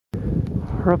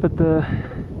We're up at the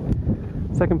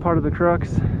second part of the Crux.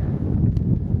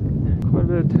 Quite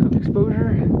a bit of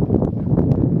exposure.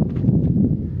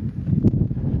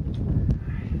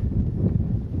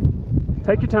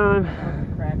 Take your time.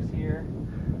 The cracks here,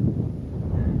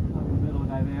 up in the middle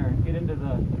guy there. Get into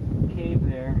the cave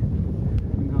there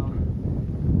and go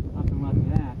up and left of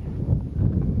that.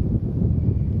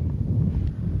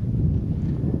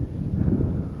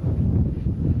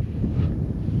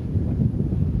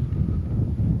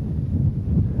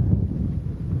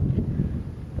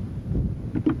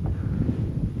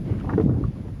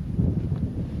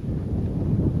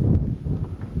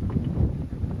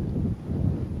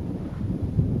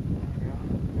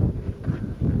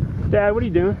 Dad, what are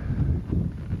you doing?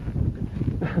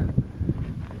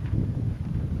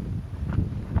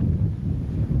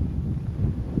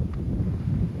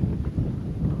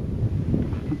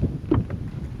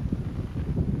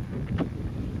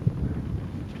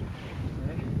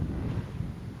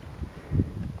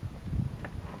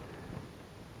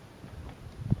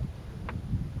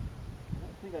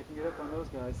 I can get up on those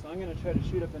guys, so I'm going to try to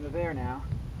shoot up into there now.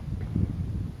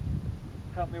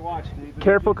 Help me watch, Dave.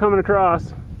 Careful coming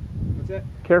across. What's that?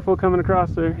 Careful coming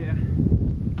across there. Yeah.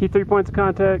 Keep 3 points of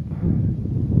contact.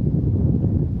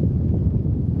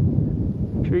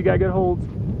 Make sure you got good holds.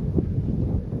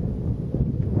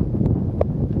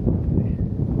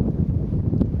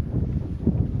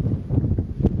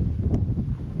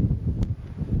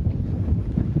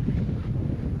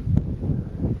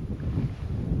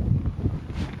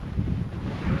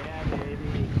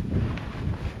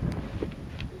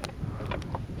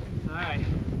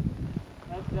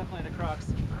 Definitely the Crux.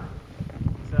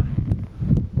 So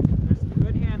there's some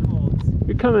good handholds.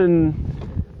 You're coming.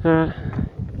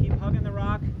 Keep hugging the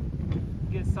rock.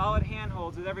 Get solid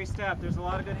handholds with every step. There's a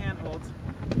lot of good handholds.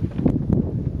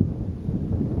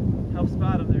 Help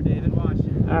spot them there, David. Watch.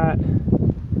 Alright.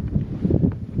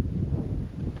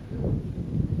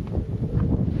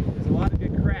 There's a lot of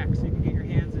good cracks, so you can get your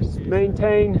hands there too.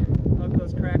 Maintain Hug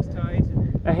those cracks tight.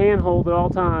 a handhold at all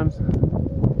times.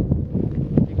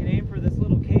 You can aim for this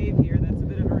little cave here. That's a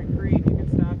bit of a reprieve. You can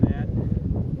stop at.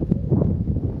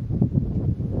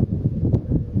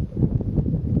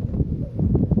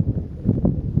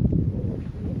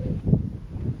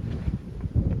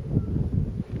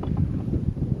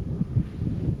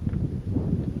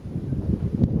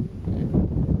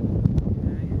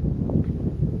 Okay.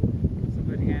 Some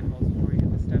good handholds before you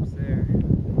hit the steps there.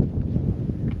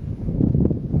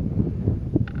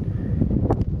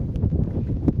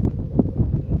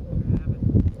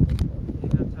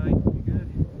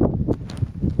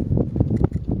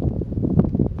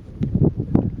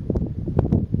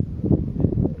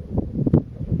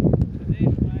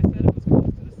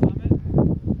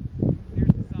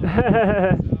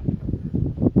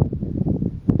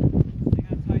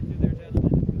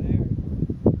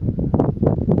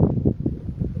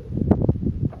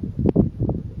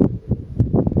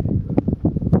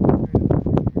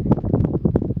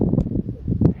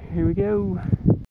 Here we go.